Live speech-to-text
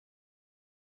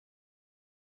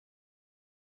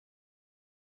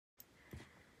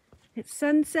It's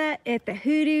sunset at the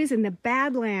Hoodoos in the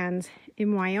Badlands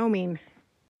in Wyoming.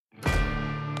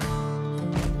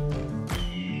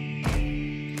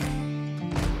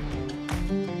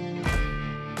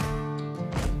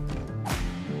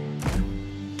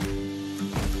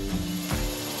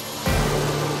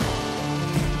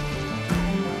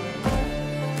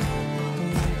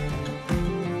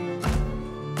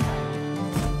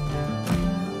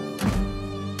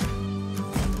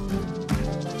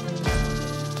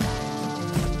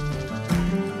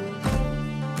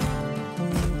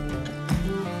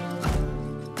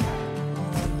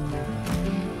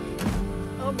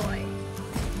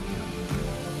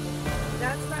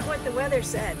 The weather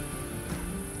said.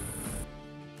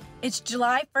 It's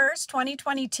July 1st,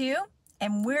 2022,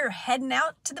 and we're heading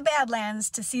out to the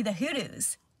Badlands to see the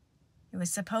Hoodoos. It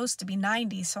was supposed to be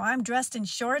 90, so I'm dressed in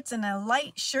shorts and a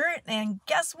light shirt, and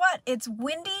guess what? It's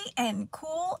windy and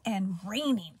cool and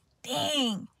raining.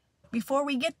 Dang! Before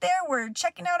we get there, we're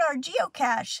checking out our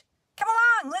geocache. Come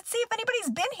along, let's see if anybody's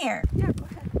been here. Yeah, go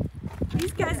ahead.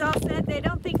 These guys all said they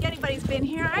don't think anybody's been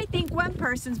here. I think one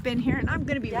person's been here, and I'm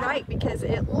going to be right because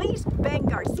at least Ben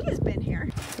Garcia's been here.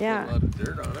 Yeah. A lot of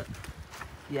dirt on it.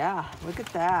 Yeah, look at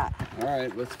that. All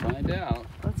right, let's find out.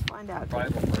 Let's find out.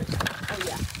 Bible place. Oh,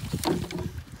 yeah.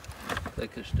 I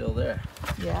think they're still there.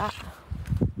 Yeah.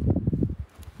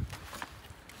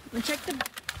 We'll check the...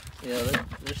 Yeah,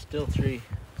 there's still 3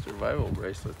 survival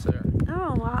bracelets there.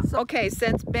 Oh, wow. Okay,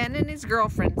 since Ben and his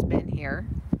girlfriend's been here,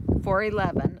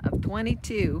 4/11 of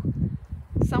 22,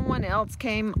 someone else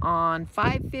came on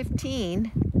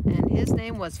 5/15, and his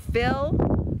name was Phil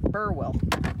Burwell.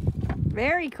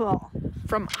 Very cool.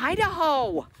 From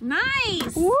Idaho.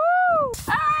 Nice. Woo!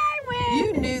 I win.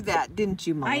 You knew that, didn't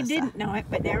you, Melissa? I didn't know it,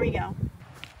 but there we go.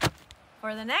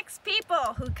 For the next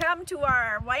people who come to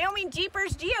our Wyoming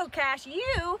Jeepers geocache,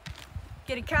 you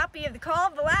get a copy of The Call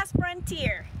of the Last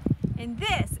Frontier. And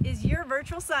this is your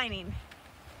virtual signing.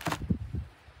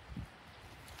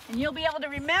 And you'll be able to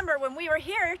remember when we were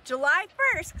here July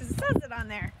 1st, because it says it on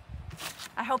there.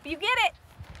 I hope you get it.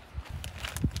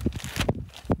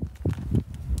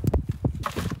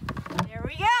 There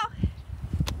we go.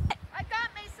 I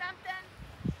got me something.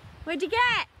 What'd you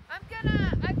get?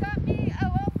 I got me a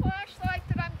little flashlight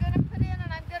that I'm gonna put in,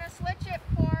 and I'm gonna switch it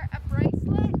for a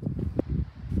bracelet.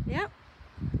 Yep.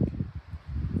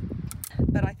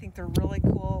 But I think they're really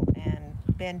cool, and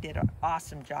Ben did an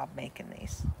awesome job making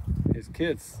these. His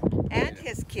kids. And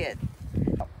his kid.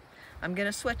 I'm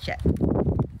gonna switch it.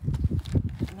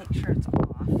 Make sure it's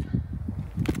off.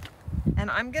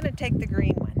 And I'm gonna take the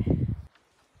green one.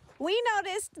 We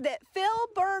noticed that Phil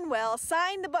Burnwell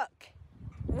signed the book.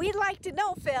 We'd like to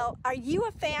know, Phil, are you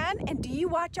a fan and do you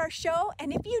watch our show?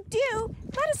 And if you do,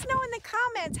 let us know in the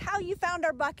comments how you found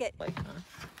our bucket. Like, huh?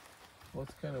 Well,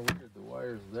 it's kind of weird. The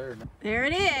wire's there. There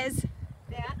it is.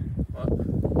 Yeah. What?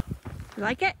 You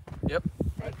like it? Yep.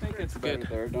 I think it's good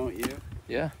there, don't you?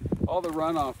 Yeah. All the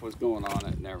runoff was going on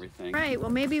it and everything. Right, well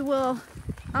maybe we'll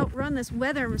outrun this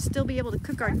weather and still be able to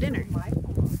cook our dinner.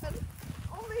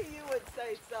 Only you would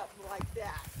say something like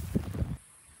that.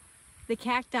 The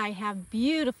cacti have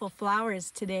beautiful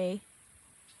flowers today.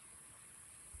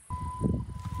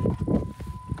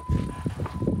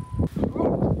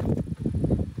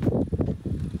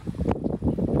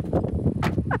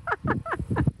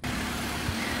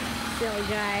 Silly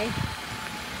guy.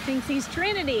 Thinks he's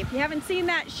Trinity. If you haven't seen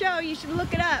that show, you should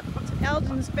look it up. It's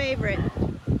Elgin's favorite,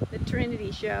 the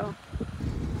Trinity show.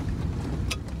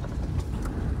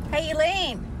 Hey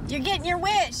Elaine, you're getting your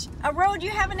wish. A road you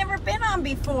haven't ever been on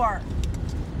before.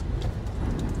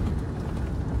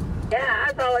 Yeah,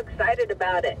 I was all excited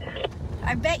about it.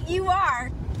 I bet you are.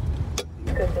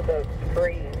 Because of the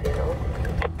breeze, you know.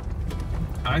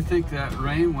 I think that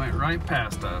rain went right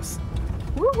past us.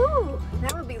 Woohoo!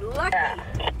 That would be lucky.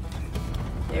 Yeah.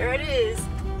 There it is.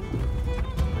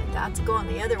 That's going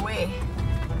the other way.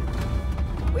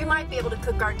 We might be able to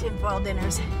cook our tinfoil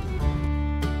dinners.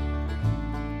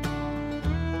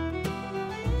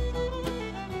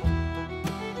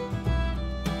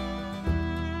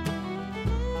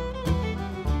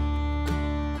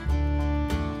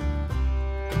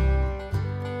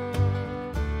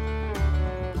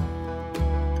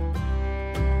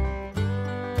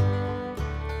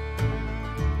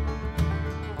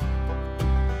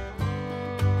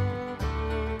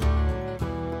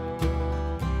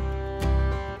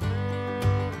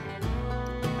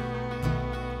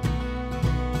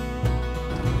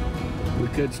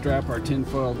 We could strap our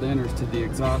tinfoil dinners to the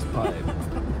exhaust pipe.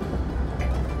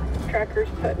 Truckers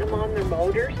putting them on their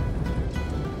motors,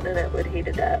 and it would heat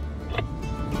it up.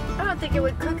 I don't think it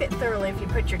would cook it thoroughly if you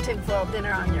put your tinfoil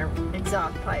dinner on your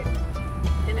exhaust pipe.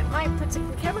 and it might put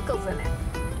some chemicals in it.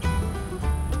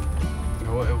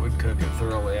 Oh, it would cook it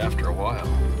thoroughly after a while.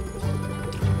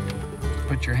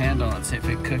 Put your hand on it, see if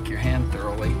it cook your hand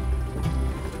thoroughly.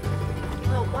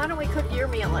 Well, why don't we cook your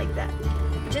meal like that?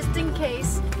 Just in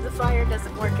case the fire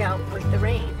doesn't work out with the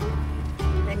rain.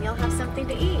 Then you'll have something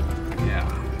to eat. Yeah,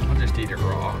 I'll just eat it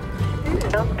raw.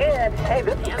 Sounds good. Hey,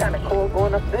 this is kind of cool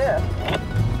going up this.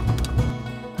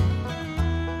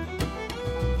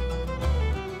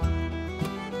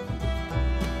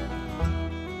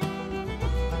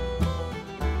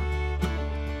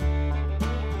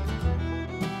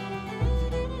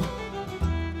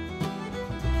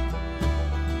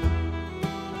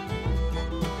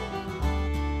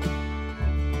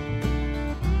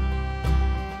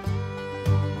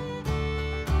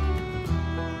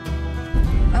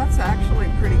 That's actually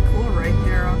pretty cool right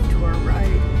there off to our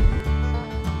right.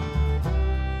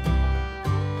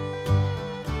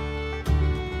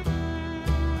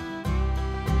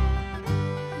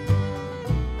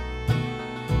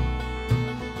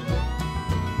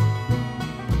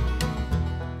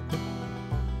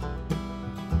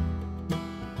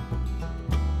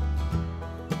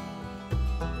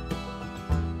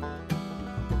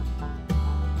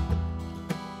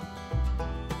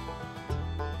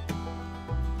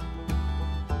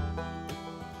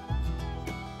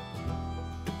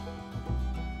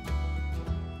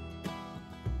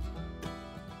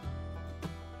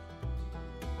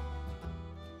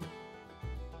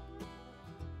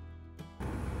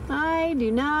 I do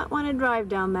not want to drive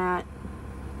down that.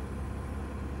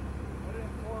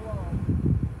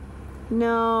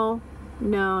 No,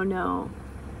 no, no.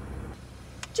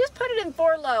 Just put it in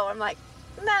 4 low. I'm like,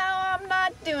 no, I'm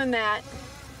not doing that.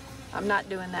 I'm not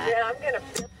doing that. Yeah, I'm gonna.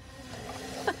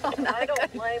 I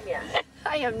don't blame you.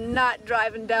 I am not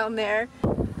driving down there.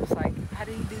 It's like, how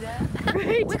do you do that?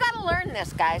 Right? We gotta learn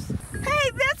this, guys.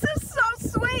 Hey, this is so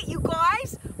sweet, you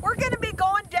guys. We're gonna be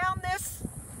going down this,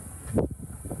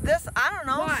 I don't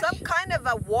know, some kind of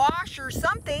a wash or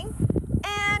something.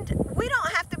 And we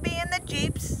don't have to be in the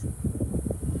Jeeps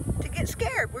to get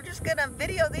scared. We're just gonna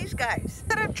video these guys.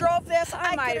 Could have drove this,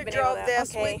 I could have drove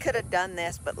this, okay. we could have done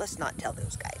this, but let's not tell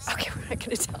those guys. Okay, we're not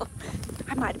gonna tell.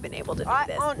 I might have been able to do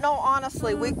this. Oh, no,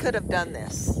 honestly, we could have done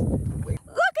this.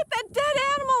 Look at that dead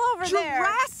animal over there.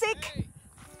 Jurassic!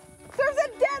 There's a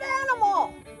dead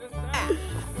animal!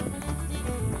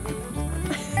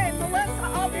 Hey, Melissa,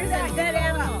 I'll do that dead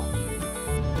animal.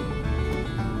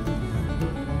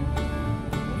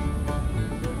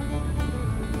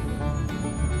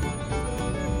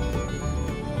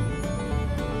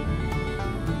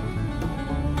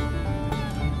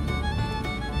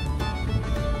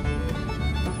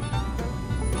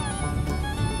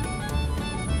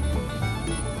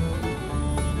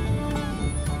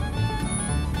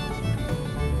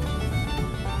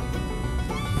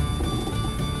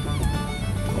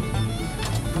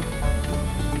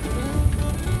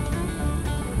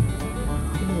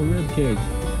 Rib cage.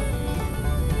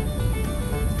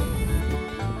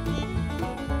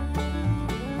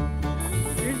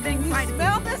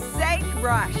 Smell the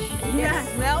sagebrush. Yes.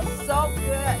 It smells so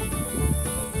good.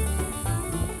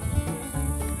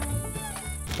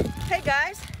 Hey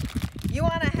guys, you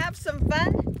want to have some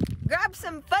fun? Grab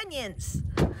some Funyuns.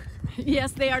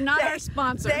 Yes, they are not our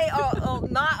sponsor. They will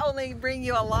not only bring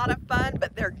you a lot of fun,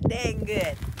 but they're dang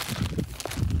good.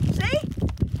 See?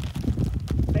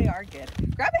 They are good.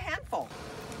 Grab a handful.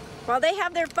 While they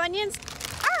have their Funyuns,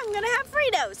 I'm gonna have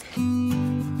Fritos.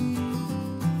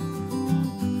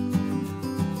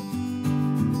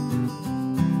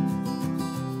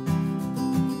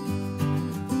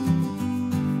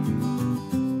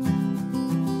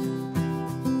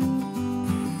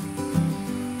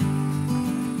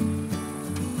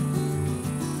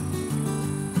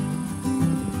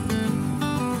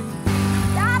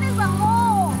 That is a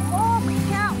hole. Holy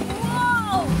cow.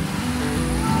 Whoa.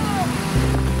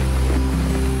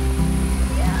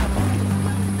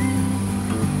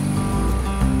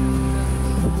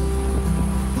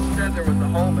 Said there was a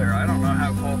hole there. I don't know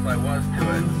how close I was to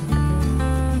it.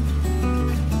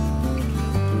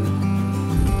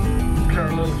 There's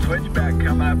our little switchback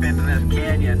come up into this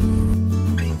canyon.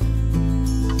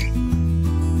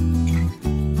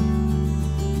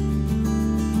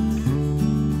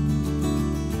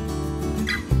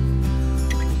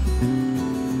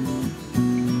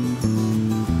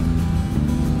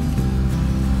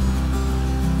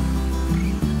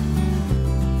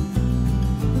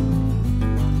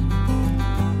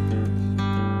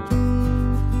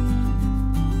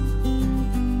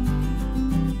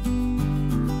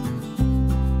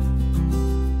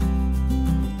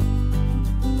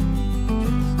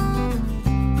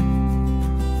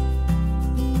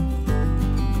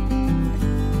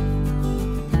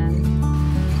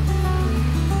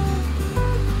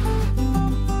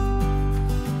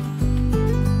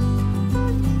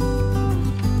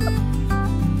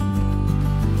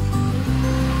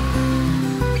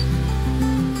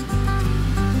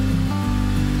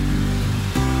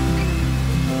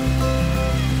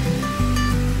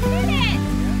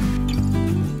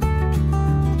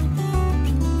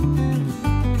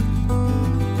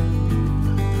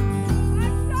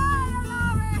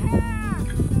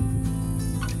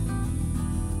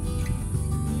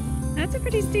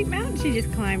 She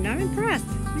just climbed. I'm impressed.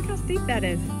 Look how steep that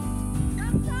is.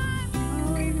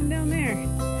 Oh, even down there.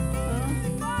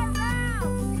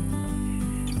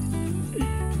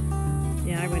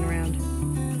 Yeah, I went around.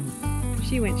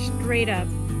 She went straight up.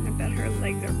 I bet her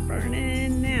legs are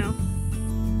burning now.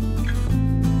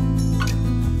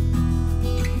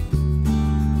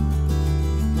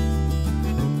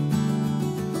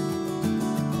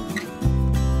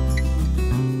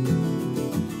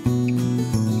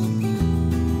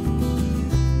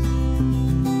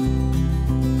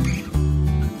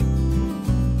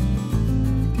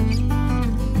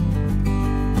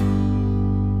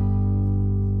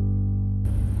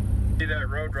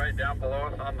 Right down below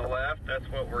us on the left, that's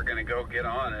what we're going to go get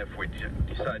on if we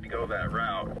decide to go that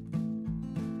route.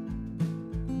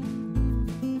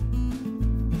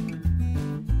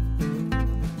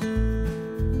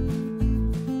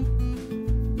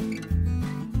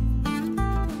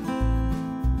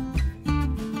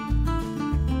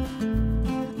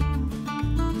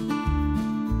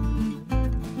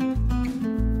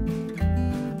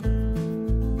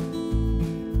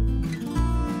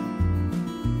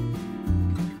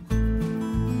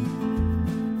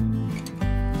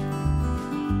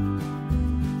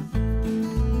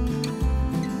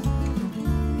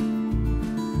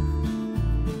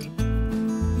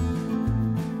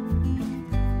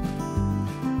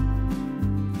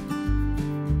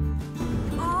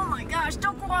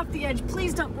 Off the edge.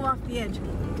 Please don't go off the edge.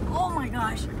 Oh my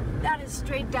gosh, that is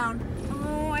straight down.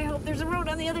 Oh, I hope there's a road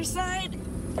on the other side.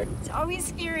 It's always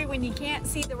scary when you can't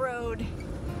see the road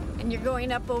and you're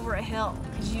going up over a hill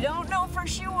because you don't know for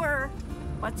sure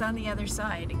what's on the other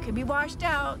side. It could be washed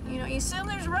out. You know, you assume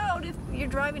there's a road if you're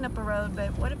driving up a road,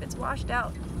 but what if it's washed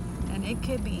out? And it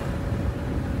could be.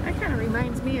 That kind of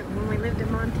reminds me of when we lived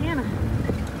in Montana.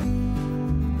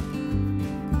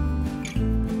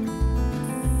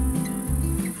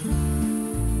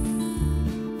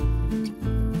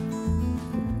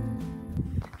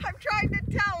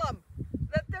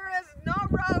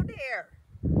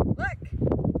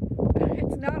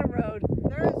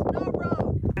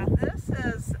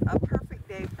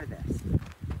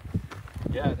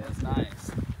 Yeah, it is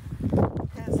nice.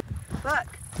 Look.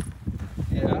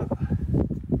 Yeah.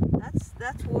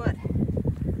 That's wood.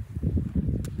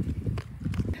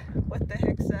 What the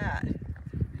heck's that?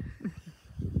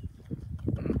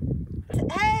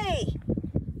 Hey!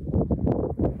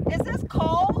 Is this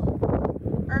coal?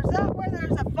 Or is that where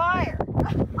there's a fire?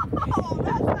 Oh,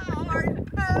 that's not hard to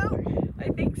do. I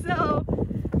think so.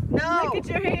 No. Look at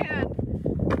your hand.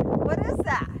 What is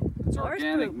that? It's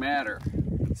organic matter.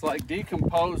 It's like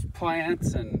decomposed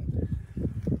plants and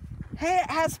hey, it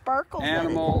has sparkles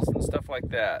animals and stuff like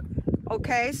that.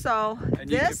 Okay, so and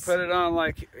you can put it on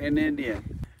like an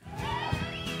Indian.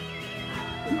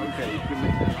 Okay, you can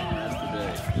make that on the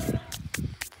rest of the day.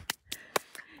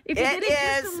 If you did it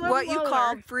just is a little what you lower.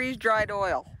 call freeze-dried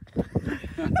oil.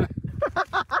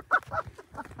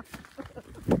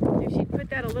 If she'd put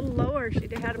that a little lower,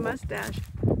 she'd have had a mustache.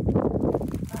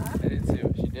 I didn't see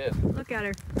what she did. Look at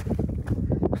her.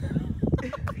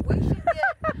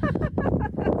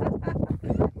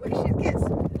 We should get.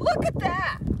 Look at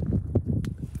that!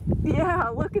 Yeah,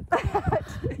 look at that.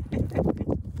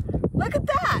 Look at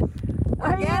that!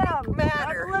 Organic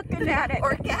matter. I'm looking at it.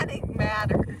 Organic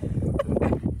matter.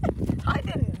 I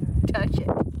didn't touch it.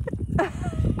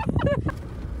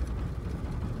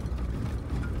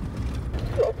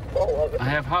 I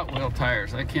have Hot Wheel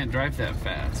tires. I can't drive that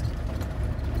fast.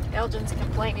 Elgin's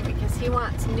complaining because he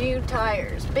wants new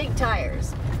tires, big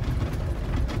tires.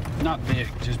 Not big,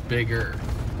 just bigger.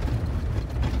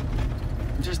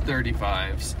 Just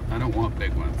 35s. I don't want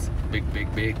big ones. Big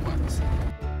ones.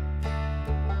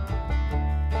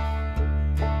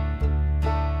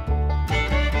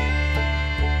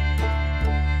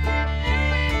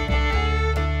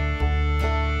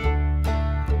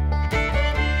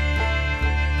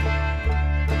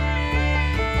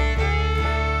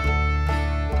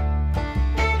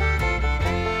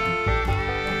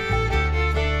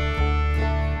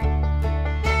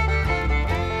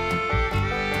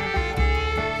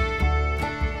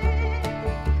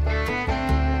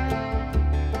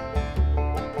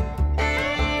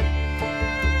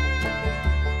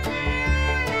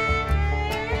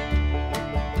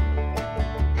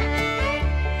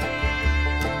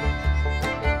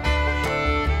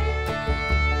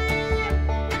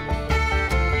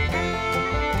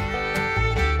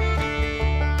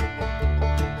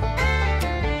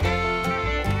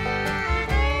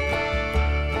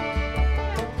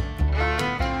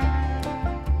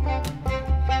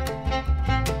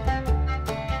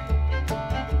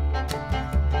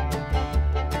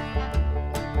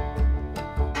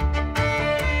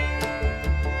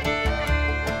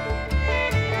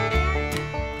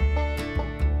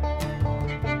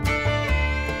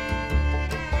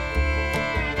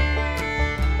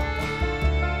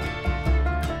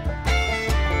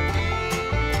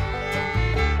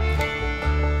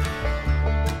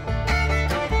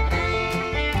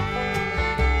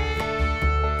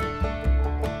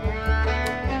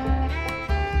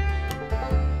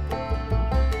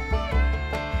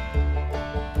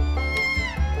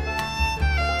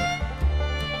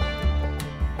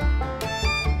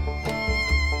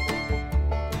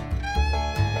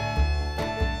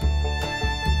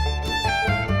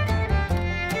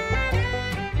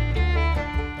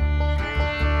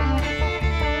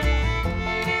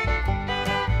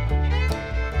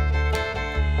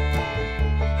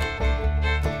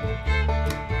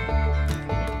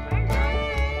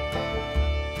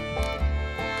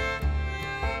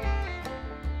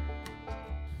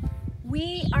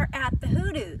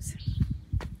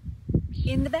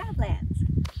 in the Badlands.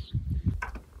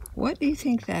 What do you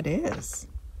think that is?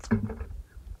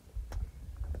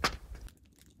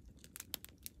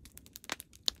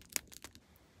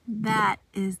 That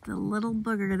is the little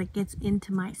booger that gets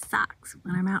into my socks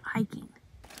when I'm out hiking.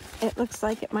 It looks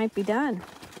like it might be done.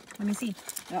 Let me see.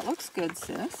 That looks good,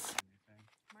 sis.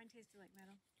 Mine tasted like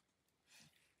metal.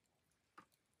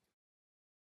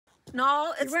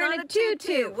 No, it's You're wearing not a a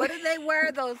tutu. tutu. What do they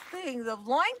wear those things? A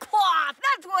loincloth.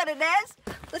 That's what it is.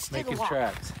 Let's take a Making walk.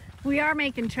 tracks. We are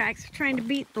making tracks. We're trying to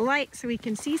beat the light so we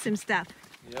can see some stuff.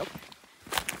 Yep.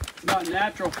 It's not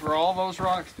natural for all those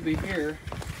rocks to be here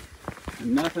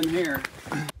and nothing here.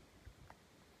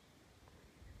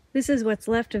 This is what's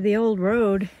left of the old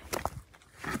road.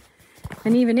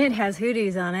 And even it has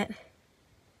hoodoos on it.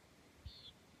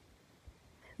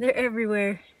 They're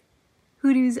everywhere.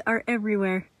 Hoodoos are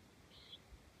everywhere.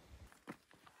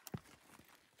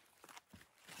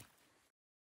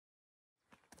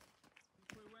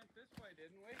 We went this way,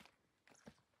 didn't we?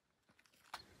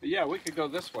 But yeah, we could go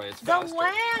this way. It's The faster.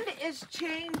 land is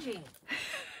changing.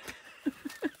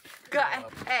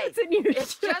 Hey, What's in your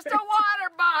it's just a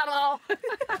water bottle.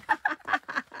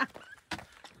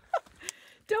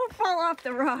 Don't fall off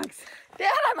the rocks.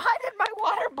 Dad, I'm hiding my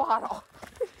water bottle.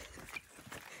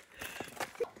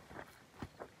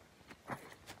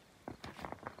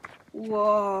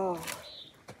 Whoa.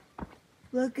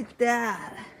 Look at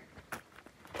that.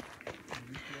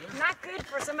 Not good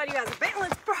for somebody who has a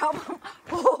balance problem.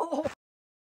 Oh.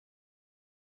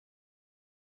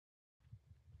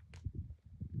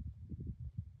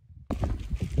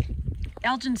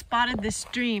 Elgin spotted this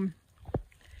stream.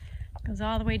 Goes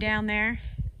all the way down there.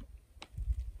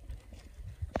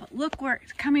 But look where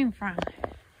it's coming from.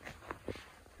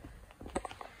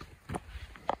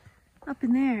 Up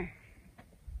in there.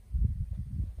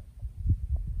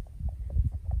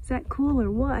 Is that cool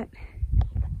or what?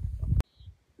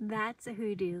 That's a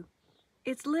hoodoo.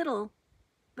 It's little,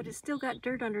 but it's still got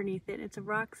dirt underneath it. It's a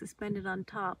rock suspended on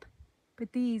top.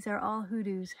 But these are all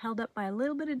hoodoos, held up by a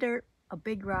little bit of dirt, a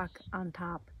big rock on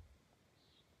top.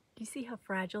 Do you see how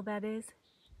fragile that is?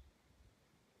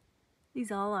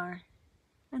 These all are.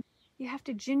 And you have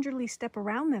to gingerly step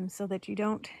around them so that you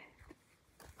don't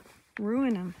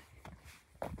ruin them.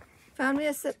 Found me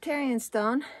a septarian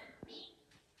stone.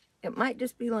 It might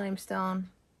just be limestone,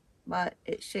 but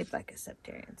it's shaped like a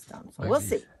septarian stone. So we'll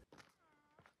see.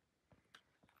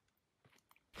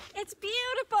 It's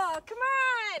beautiful. Come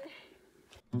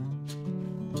on.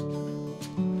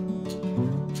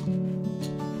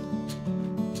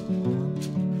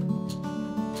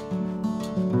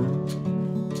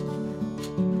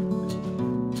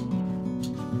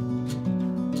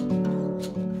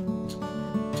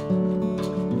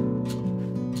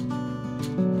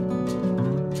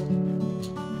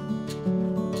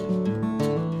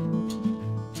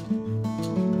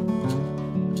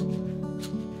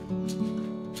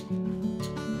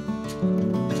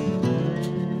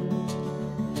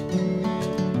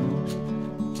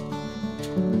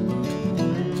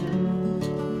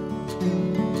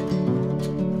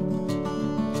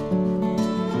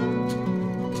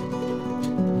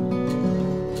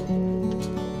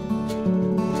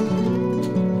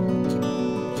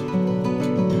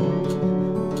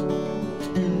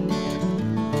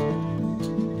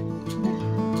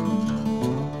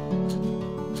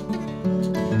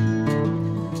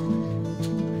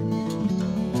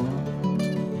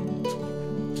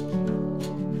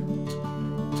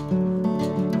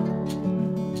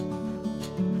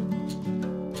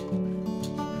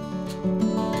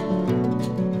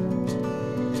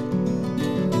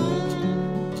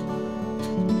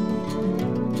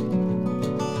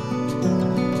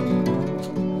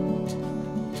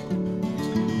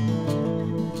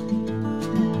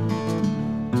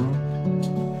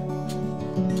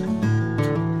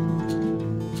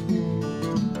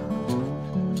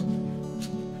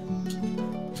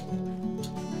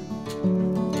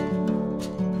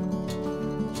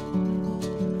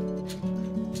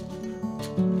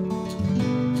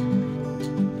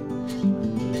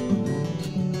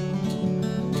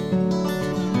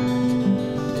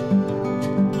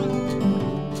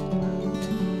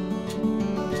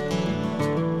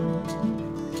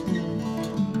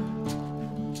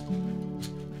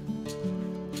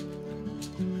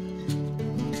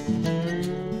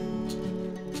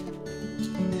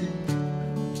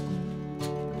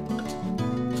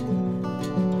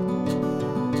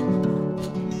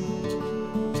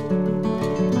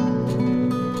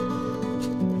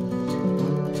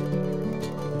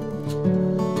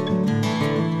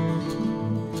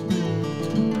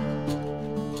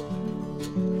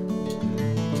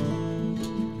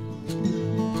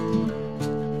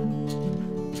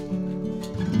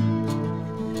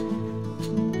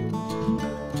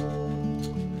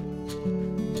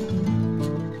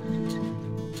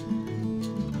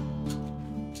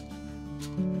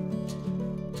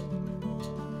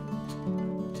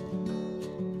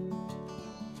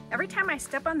 Every time I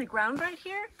step on the ground right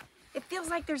here, it feels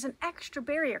like there's an extra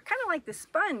barrier, kind of like the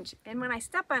sponge. And when I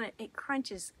step on it, it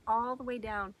crunches all the way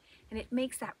down and it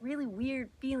makes that really weird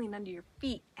feeling under your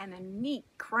feet and a neat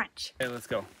crunch. Okay, let's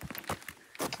go.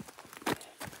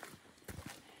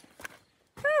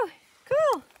 Whew,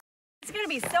 cool. It's gonna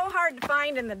be so hard to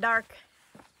find in the dark.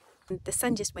 The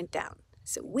sun just went down,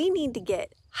 so we need to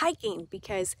get hiking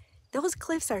because those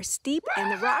cliffs are steep and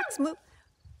the rocks move.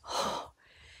 Oh,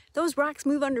 those rocks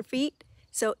move under feet,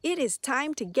 so it is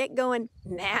time to get going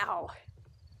now.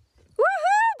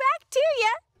 Woohoo! Back to ya!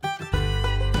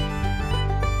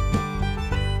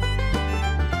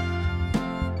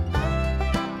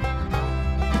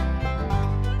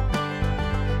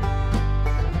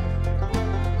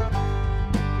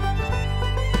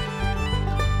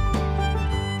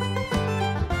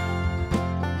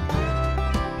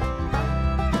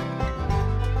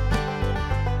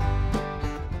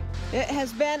 It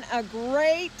has been a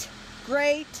great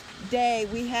day.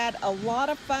 We had a lot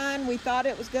of fun. We thought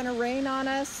it was going to rain on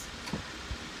us,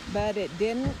 but it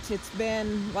didn't. It's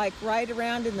been like right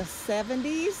around in the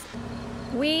 70s.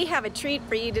 We have a treat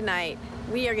for you tonight.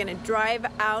 We are gonna drive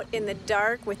out in the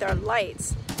dark with our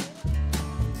lights.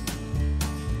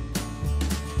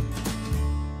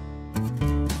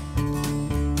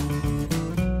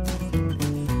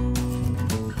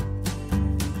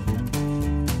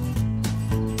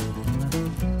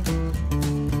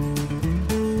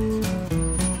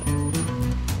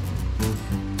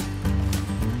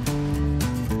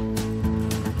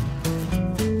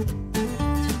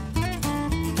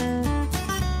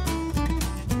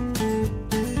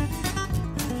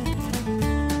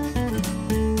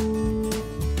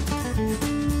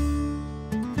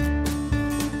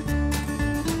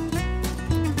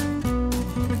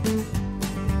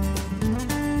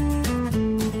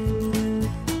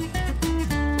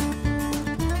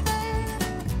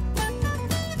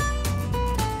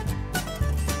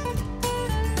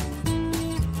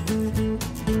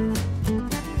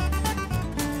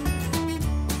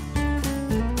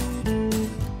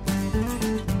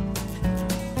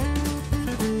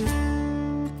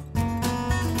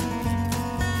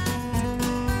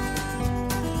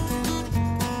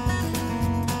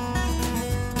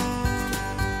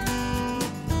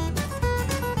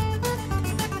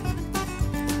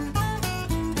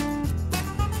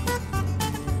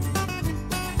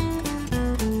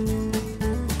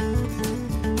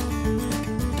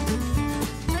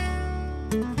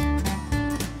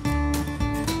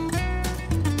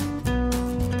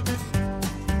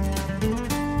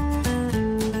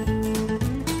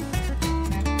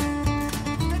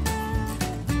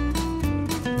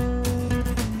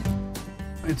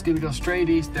 It's going to go straight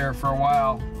east there for a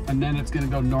while, and then it's going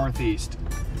to go northeast.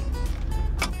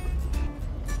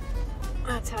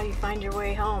 That's how you find your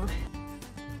way home.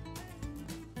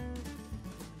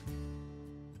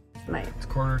 It's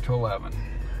 11:45.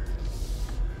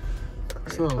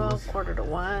 So 12,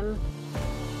 1:45.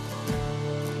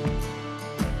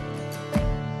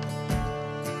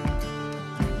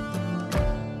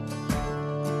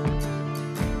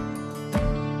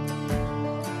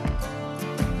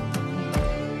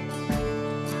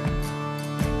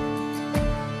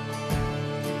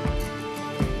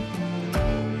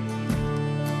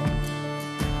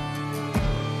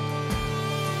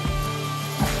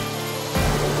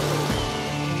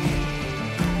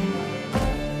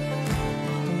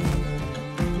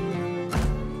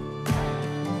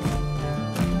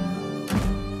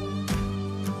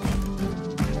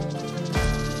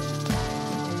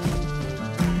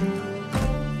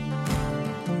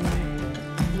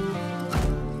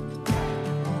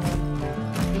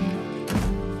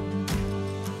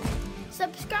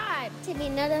 Subscribe to be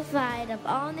notified of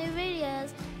all new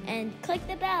videos and click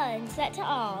the bell and set to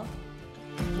all.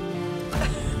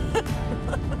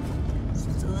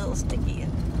 It's a little sticky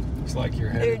and looks like you're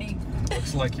headed. dirty.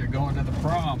 Looks like you're going to the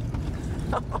prom.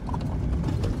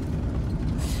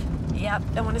 Yep,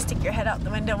 don't want to stick your head out the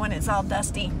window when it's all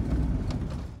dusty.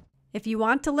 If you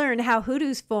want to learn how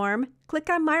hoodoos form, click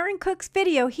on Myron Cook's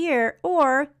video here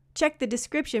or check the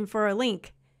description for a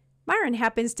link. Myron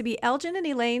happens to be Elgin and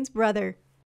Elaine's brother.